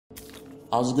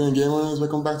How's it going, gamers?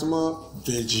 Welcome back to my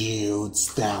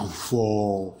Veggies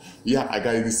Downfall. Yeah, I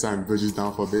got it this time, Veggies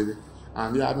Downfall, baby.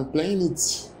 And yeah, I've been playing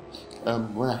it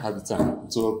when I had the time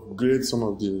to upgrade some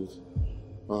of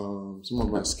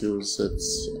my skill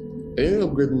sets. I didn't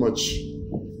upgrade much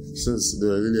since they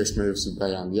were really expensive to buy,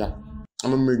 and yeah,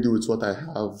 I'm gonna make do with what I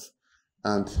have.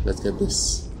 And let's get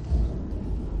this.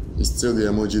 It's still the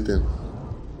emoji thing.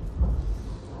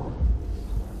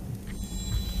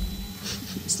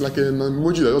 It's like an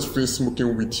emoji that just feels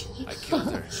smoking weed. I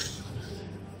killed her.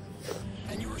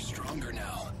 And you are stronger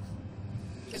now.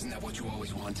 Isn't that what you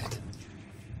always wanted?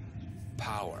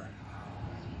 Power.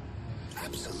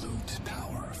 Absolute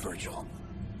power, Virgil.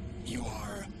 You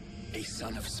are a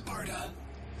son of Sparta.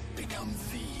 Become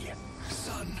the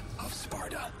son of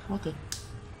Sparta. Okay.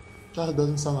 That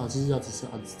doesn't sound as easy as it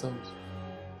sounds.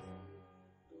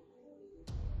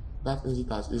 That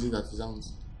isn't as easy as it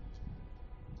sounds.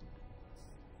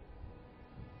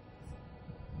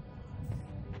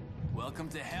 Welcome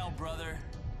to hell, brother.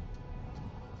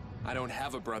 I don't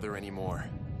have a brother anymore.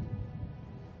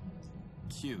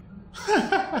 Cute.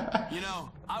 You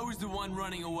know, I was the one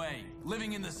running away,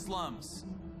 living in the slums.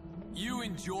 You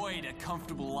enjoyed a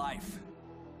comfortable life.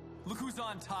 Look who's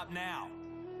on top now.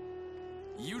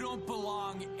 You don't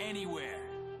belong anywhere.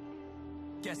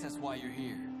 Guess that's why you're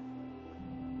here.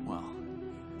 Well,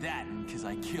 that and because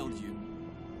I killed you.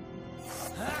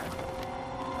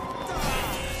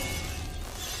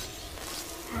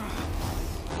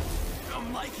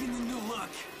 I'm liking the new look.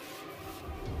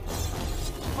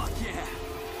 Fuck yeah.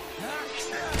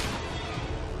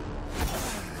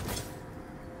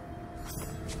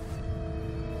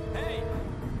 Hey,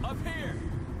 up here.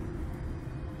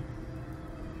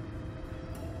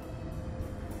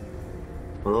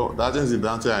 Well, that is the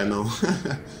Dante I know.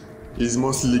 He's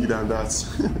more slick than that.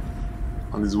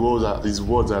 And his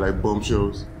words are like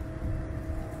bombshells.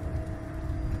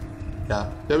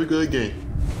 Yeah, here we go again.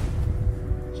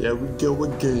 Here we go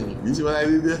again. You see what I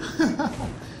did there?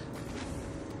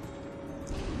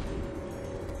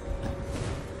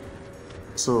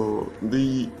 So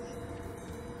the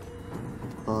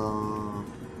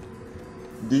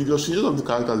illustrations of the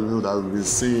characters that we've been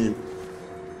seeing.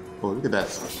 Oh, look at that!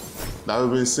 That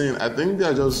we've been seeing. I think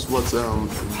they're just what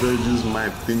Virgil's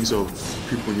mind thinks of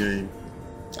people near him.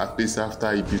 At least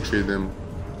after he betrayed them,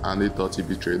 and they thought he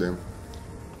betrayed them.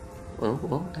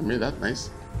 Well, I made that nice.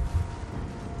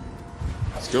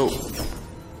 Let's go.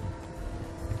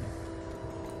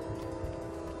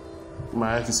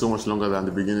 My act is so much longer than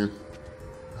the beginning.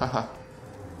 Haha.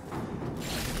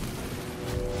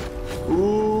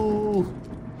 Ooh!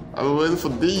 I've been waiting for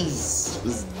these.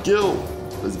 Let's go.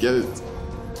 Let's get it.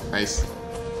 Nice.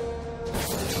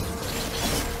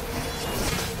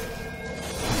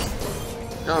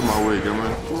 Get out of my way, come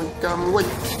on. Come on, get out of my way.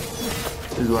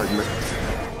 He's like me.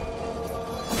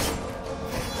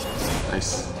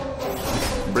 Nice.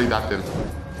 Break that then.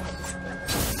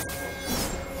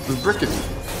 Just break it.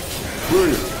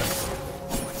 Brilliant.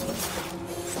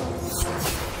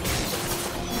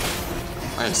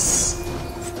 Nice.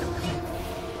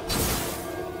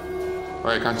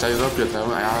 Alright, I can't charge it up yet. I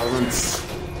haven't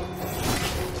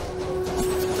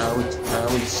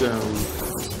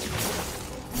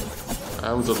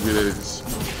upgraded it.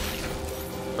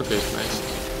 Okay, nice.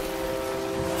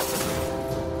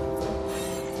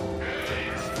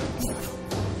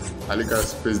 I think I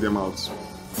space them out.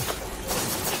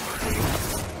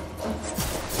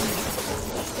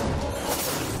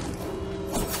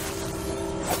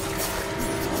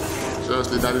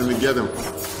 Seriously, that didn't get him.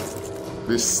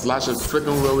 This slash is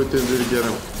freaking well with him, didn't get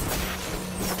him.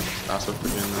 That's what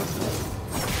freaking nonsense.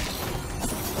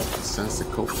 Sense the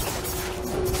coat.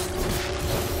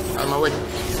 Out of my way.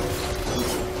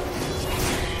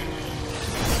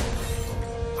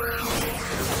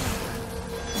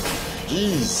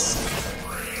 Jeez.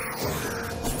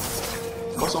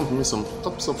 Got some for me, some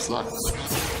tops up slack.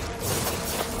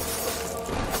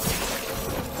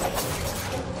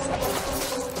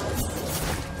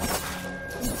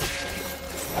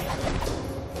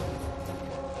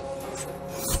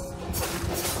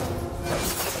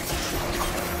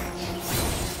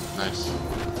 Nice.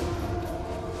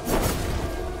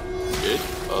 Okay,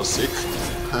 I was sick.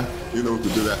 You know to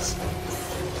do that.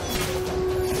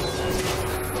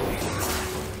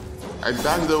 I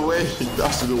dashed away, he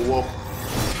dashed to the wall.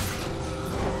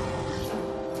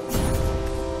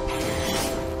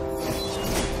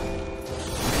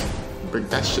 Break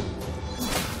that shit.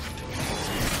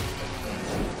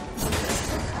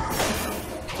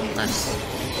 Nice.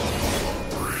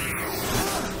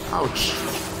 Ouch.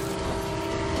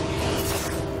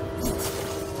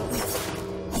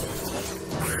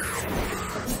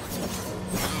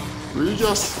 Will you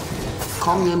just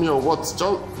come near me or what? Just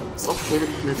stop hitting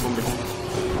me from behind.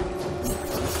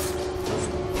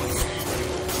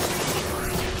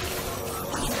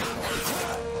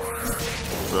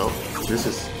 Well, this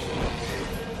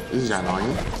is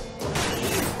annoying.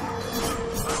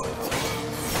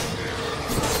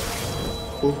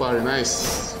 Oh, very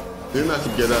nice. Didn't have to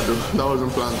get that though. That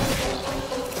wasn't planned.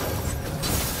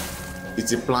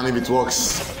 It's a plan if it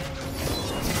works.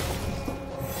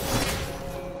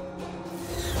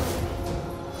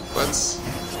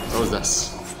 What was that?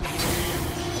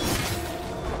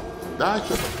 That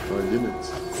actually, oh, I didn't.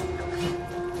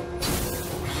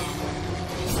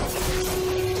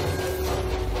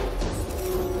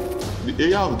 The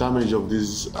area of damage of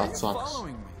these attacks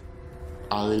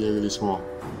are really small.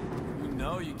 You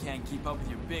know you can't keep up with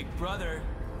your big brother.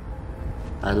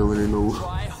 I don't really know.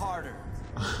 Try harder.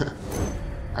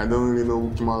 I don't really know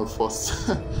who came out first.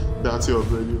 That's your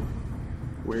radio.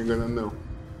 We ain't gonna know.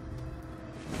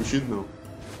 We should know.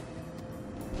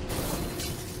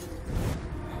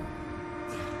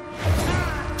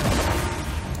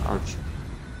 Ouch.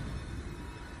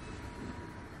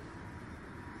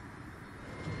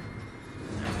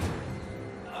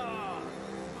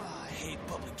 I hate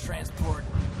public transport.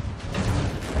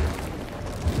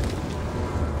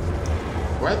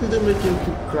 Why did they make him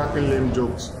keep cracking lame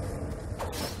jokes?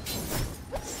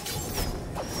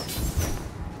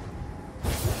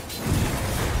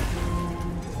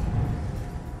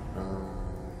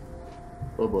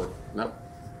 Oh boy, nope.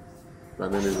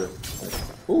 And then is it?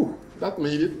 Ooh, that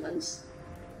made it nice.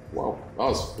 Wow, that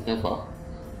was freaking far.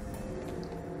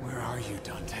 Where are you,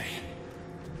 Dante?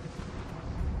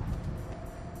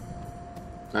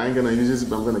 I ain't gonna use this,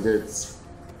 but I'm gonna get it.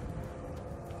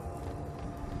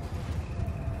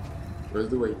 Where's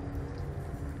the way?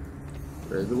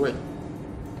 Where's the way?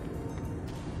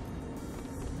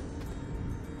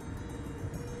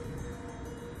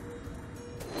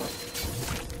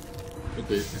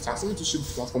 Okay, it's asking me to shift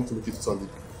the platform to make it solid.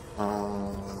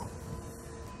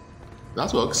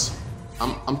 That works.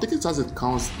 I'm taking it as it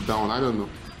counts down. I don't know.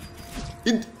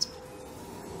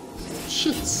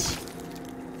 Shit.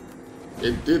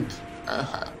 It did.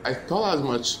 I thought as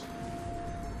much.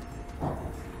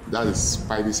 That is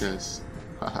Spidey sense.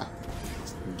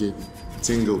 Get it.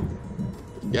 Tingle.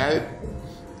 Get it?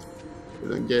 You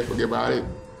don't get it, forget about it.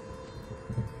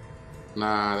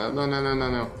 Nah, no.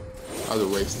 That was a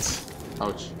waste.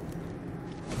 Ouch.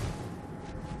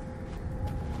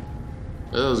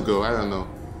 Let us go. I don't know.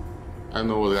 I don't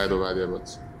know what's right over there,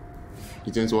 but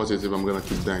it ain't worth it if I'm gonna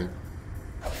keep dying.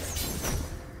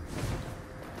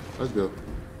 Let's go.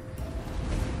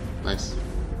 Nice.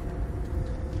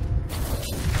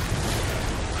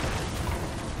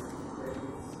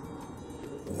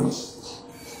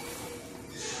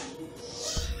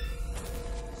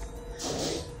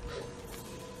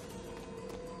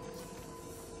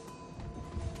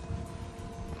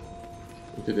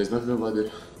 Okay, there's nothing over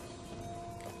there.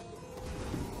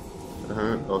 I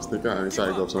was thinking inside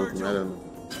of something, I don't know.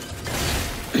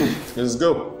 Let's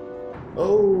go.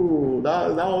 Oh,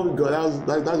 that was good.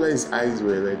 That's where his eyes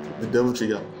were, like the devil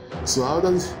trigger. So how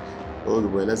does? Oh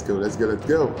boy, let's go.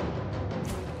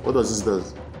 What does this do?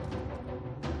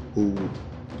 Ooh,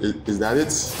 is that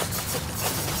it?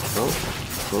 Oh,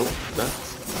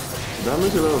 that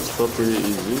makes a lot of stuff pretty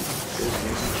easy.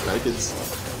 I like it.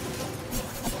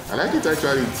 I like it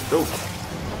actually. Oh,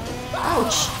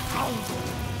 ouch!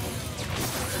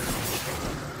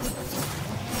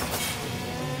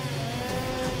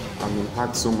 I've been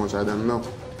hacked so much, I don't know.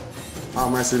 How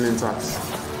am I still intact?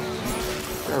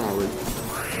 Get out of my way.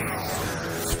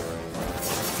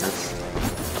 Yes.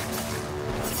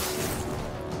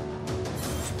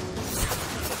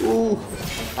 Ooh,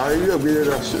 I really upgraded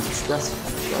that shit.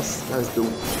 That's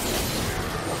dope.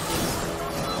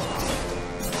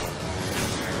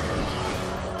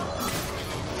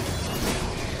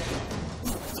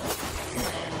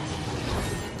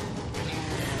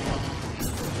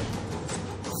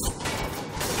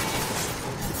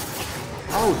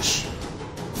 Ouch!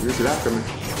 You see that coming?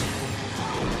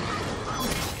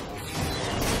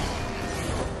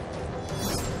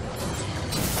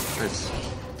 Nice.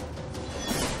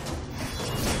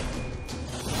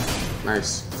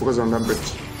 Nice. Focus on that bitch.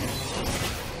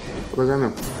 Focus on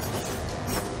him.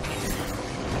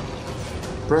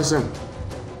 Press him.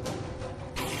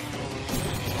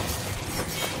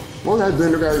 What was I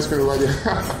doing? Look at this screen right there.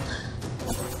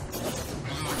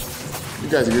 You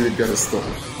guys really gotta stop.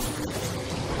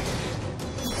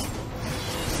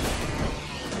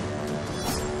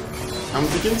 I'm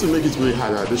beginning to make it way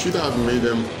harder. They should have made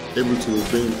them able to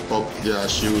bring up their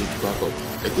shield back up.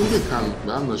 I think they can,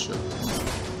 but I'm not sure.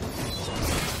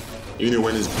 You know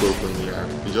when it's broken, yeah.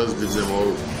 He just leaves them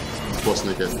all butt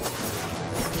naked.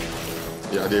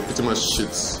 Yeah, they're pretty much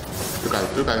shit.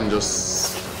 Look at him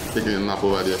just taking a nap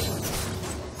over there.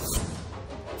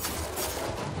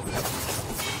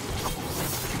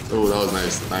 Oh, that was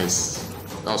nice, nice.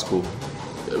 That was cool.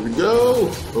 There we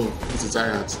go. Oh, it's a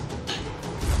tyrant.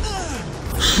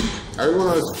 I really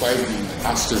want to fight the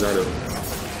ashes out of him.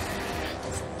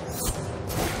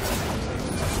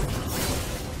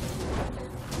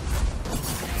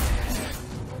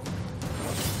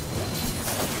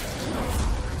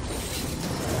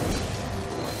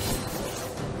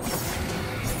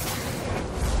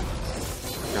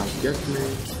 Get me.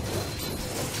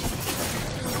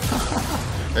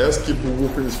 I just keep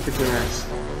whooping his freaking ass.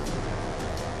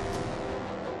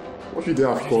 What should they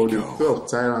have called him? Pair of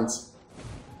tyrants.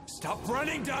 Stop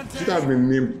running, Dante! Should have been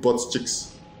named butt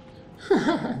chicks.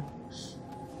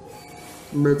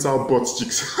 Metal butt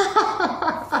chicks.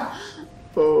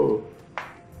 Oh.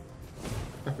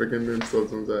 I freaking named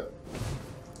something like that.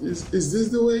 Is this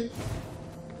the way?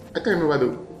 I can't remember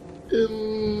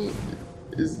the.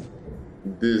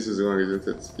 This is wrong, isn't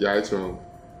it? Yeah, it's wrong.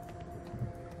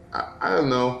 I don't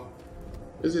know.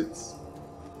 Is it?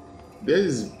 There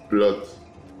is blood.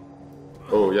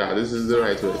 Oh yeah, this is the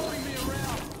right way.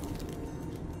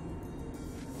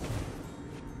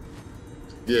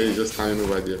 Yeah, he's just standing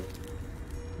over there.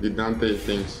 The Dante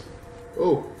things.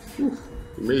 Oh, whew,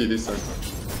 he made it this time.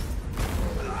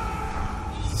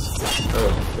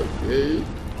 Oh, okay.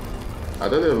 I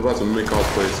thought they were about to make out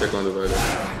for a second over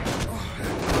there.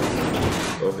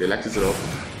 Oh, he likes it up.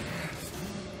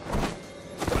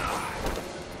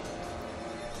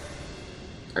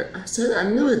 I said I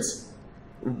knew it.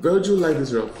 Virgil liked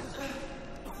this rock.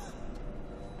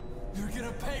 You're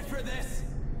gonna pay for this.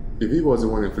 If he was the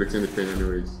one inflicting the pain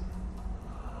anyways.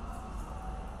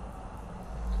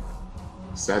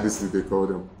 Sadisty they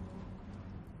called him.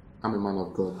 I'm a man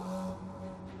of God.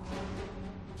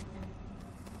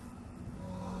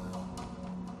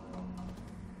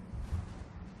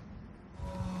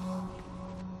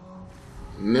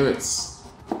 Knew it.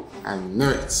 I knew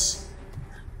it.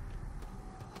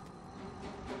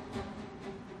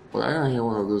 But I don't hear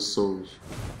one of those souls.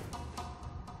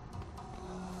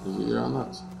 Is it or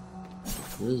not?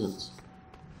 It isn't.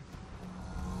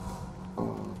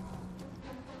 Oh.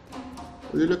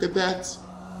 Will you look at that?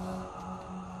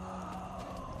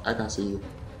 I can see you.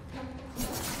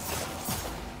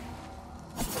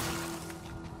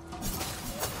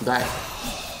 Die.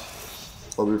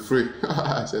 Or be free.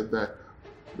 I said that.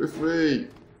 Be free.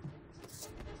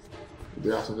 Do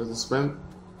you have something to spend?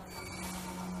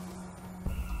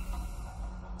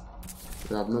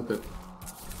 We have nothing.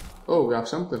 Oh, we have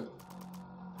something.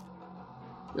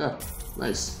 Yeah,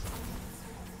 nice.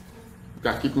 We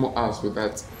can kick more ass with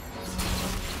that.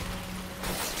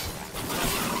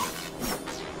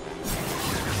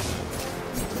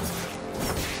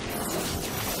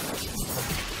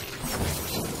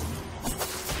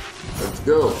 Let's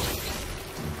go.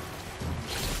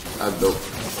 That's dope.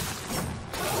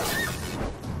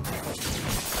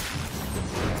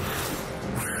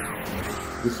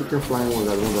 The freaking flying ones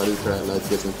are the ones that I try like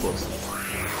getting first.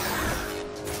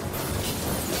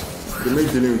 They make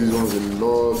dealing with these ones a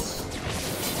lot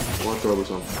more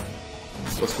troublesome.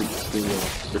 Just keep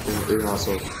freaking air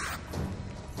assault.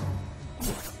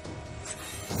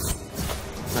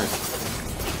 Nice.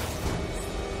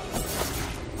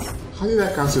 How did I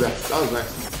cancel that? That was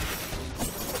nice.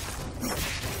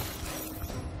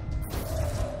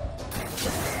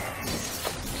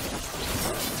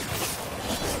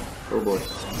 Oh boy.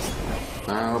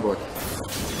 Oh boy.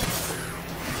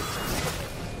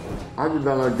 How did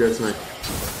that not get me?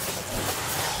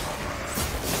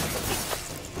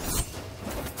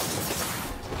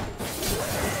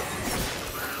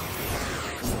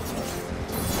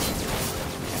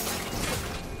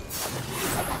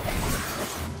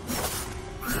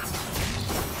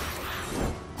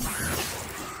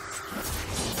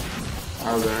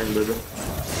 How's that, baby?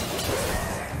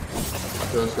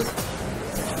 Just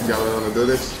y'all wanna do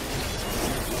this?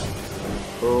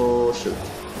 Oh shit.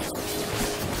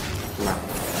 Nah.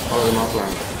 All of them are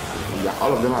flying. Yeah,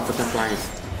 all of them are freaking flying.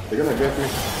 They're gonna get me.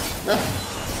 Yeah.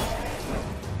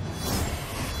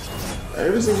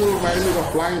 Every single one of my enemies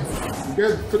are flying.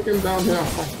 Get freaking down here and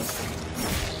fight.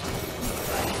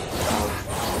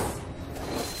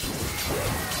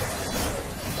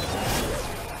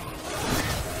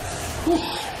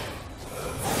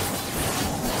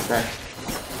 Okay.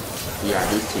 Yeah,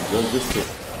 these two, just this two.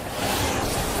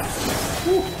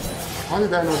 Whew. How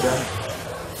did I know that?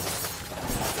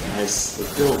 Nice,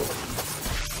 let's go.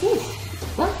 Whew.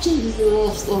 That changes the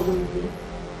whole stuff in here.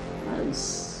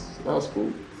 Nice. That was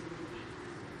cool.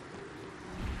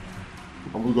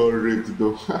 I'm gonna raid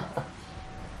though.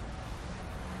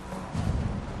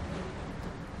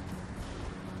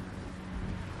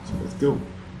 Let's go.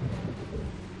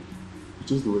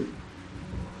 Just do it.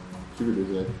 Shoot it this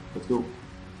way. Let's go.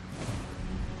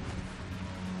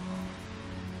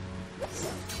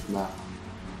 Nah.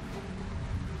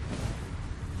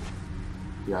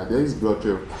 Yeah, there is blood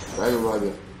trail. Right over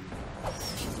there.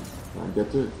 Can't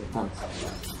get to it. I can't.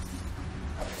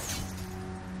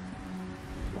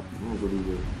 I'm gonna go do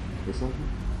there. There's something.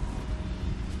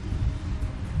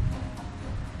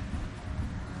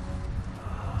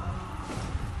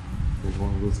 There's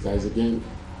one of those guys again.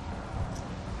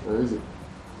 Where is it?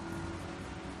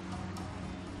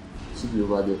 It should be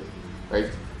over there.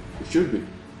 Right? It should be.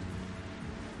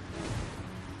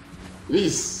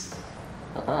 Please.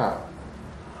 Haha.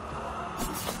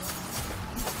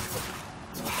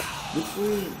 Look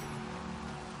way.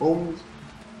 Almost.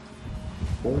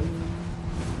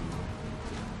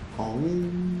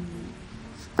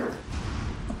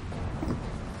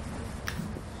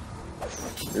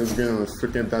 It's getting a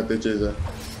freaking Tate chaser.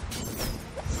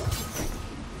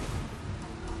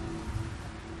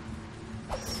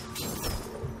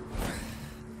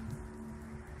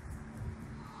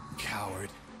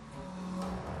 Coward.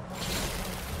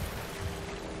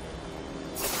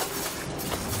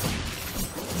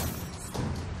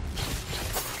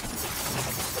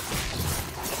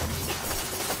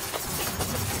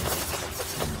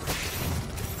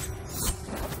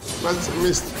 That's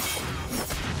missed.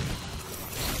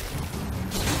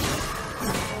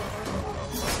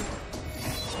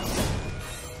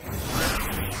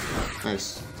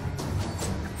 Nice.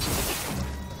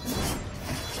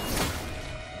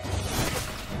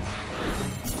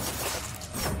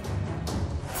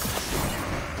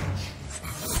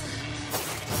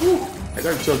 Woo. I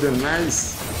got shot there.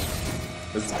 Nice.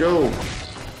 Let's go.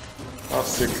 Oh,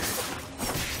 sick.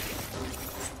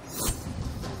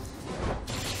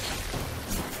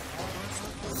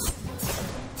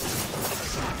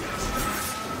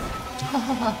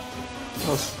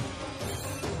 Nossa.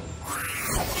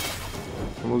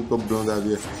 Vamos dobrando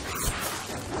ali.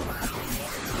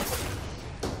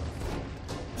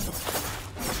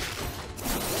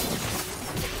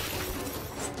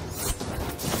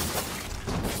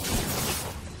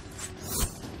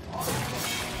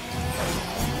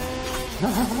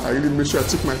 I really made sure I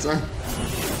took my time.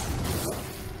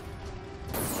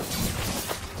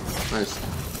 Nice.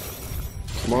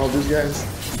 More of these guys.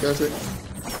 That's it.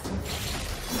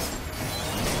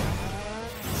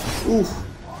 Oof.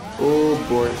 Oh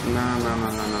boy. No.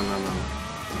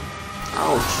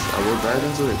 Ouch. I will dive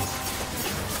into it.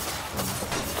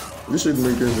 This should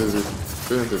make things easy,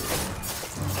 shouldn't it?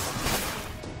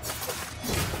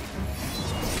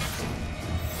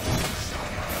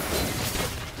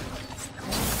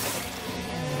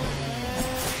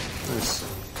 Nice.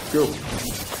 Go.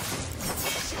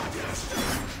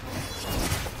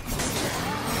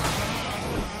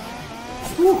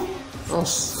 Woo. Oh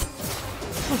shit.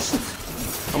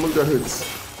 I'm gonna get hit.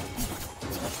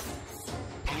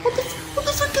 What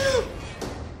the frick?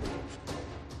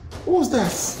 What was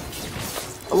that?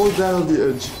 I almost died on the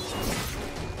edge.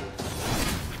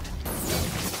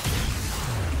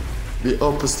 The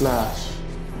upper slash.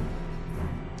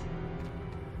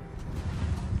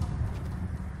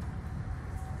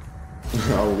 I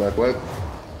was like, what?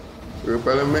 You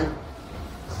repelling me?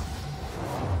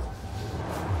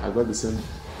 I got the same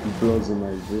blood in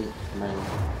my vein,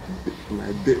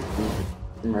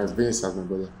 in my veins as my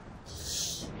brother.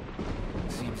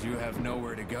 Seems you have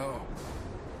nowhere to go.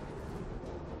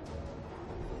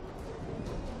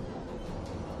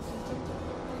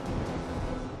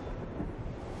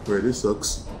 Wait, this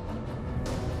sucks.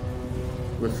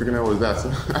 We're figuring out what was that.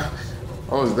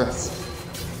 What was that?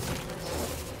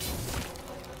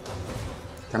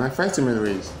 Can I fight him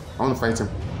anyways? I want to fight him.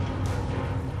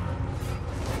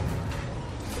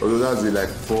 Although that's the like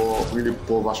really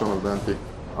poor version of Dante.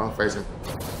 I want to fight him.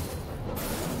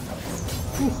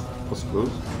 Whew, that's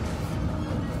close.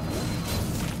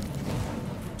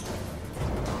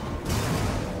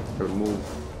 Gotta move.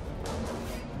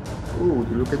 Ooh, would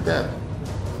you look at that?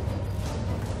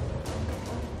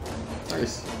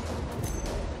 Nice.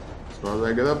 So as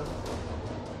I get up,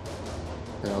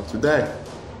 I have to die.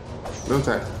 Don't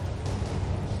I?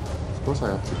 Of course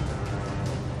I have to.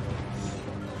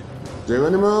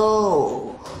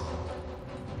 Geronimo!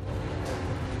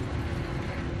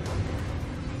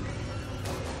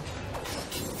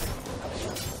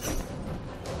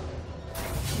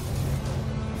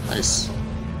 Nice.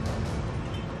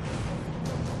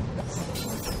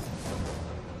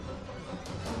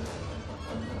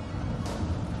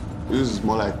 This is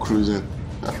more like cruising.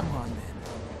 Come on, then.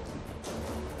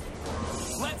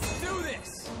 Let's do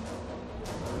this!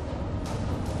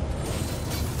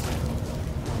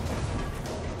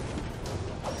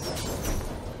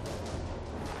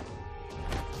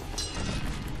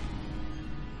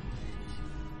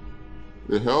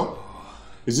 The hell?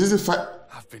 Is this the fight?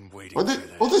 I've been waiting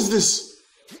What is this?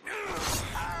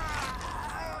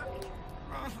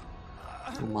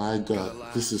 Oh my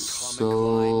god, this is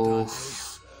so...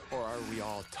 Or are we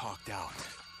all talked out?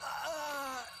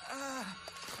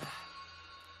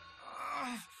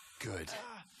 Good.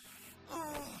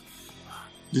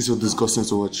 This is so disgusting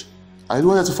to watch. I don't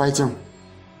want to fight him.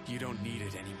 You don't need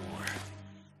it anymore.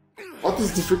 What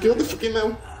is the freaking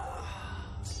now?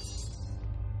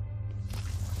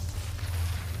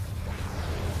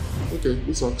 Okay,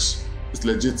 this sucks. It's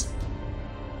legit.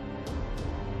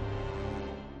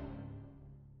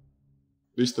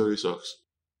 This story sucks.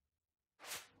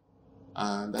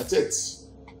 And that's it.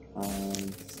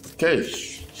 Okay.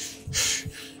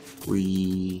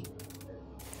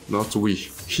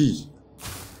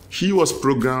 He was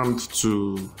programmed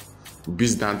to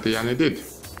beat Dante, and he did.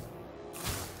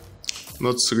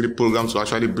 Not really programmed to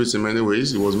actually beat him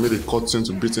anyways. It was made a cutscene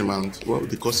to beat him, and well,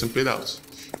 the cutscene played out.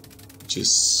 Which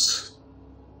is...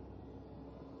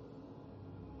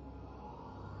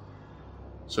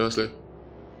 seriously?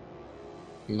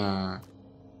 Nah.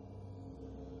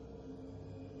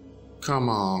 Come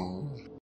on.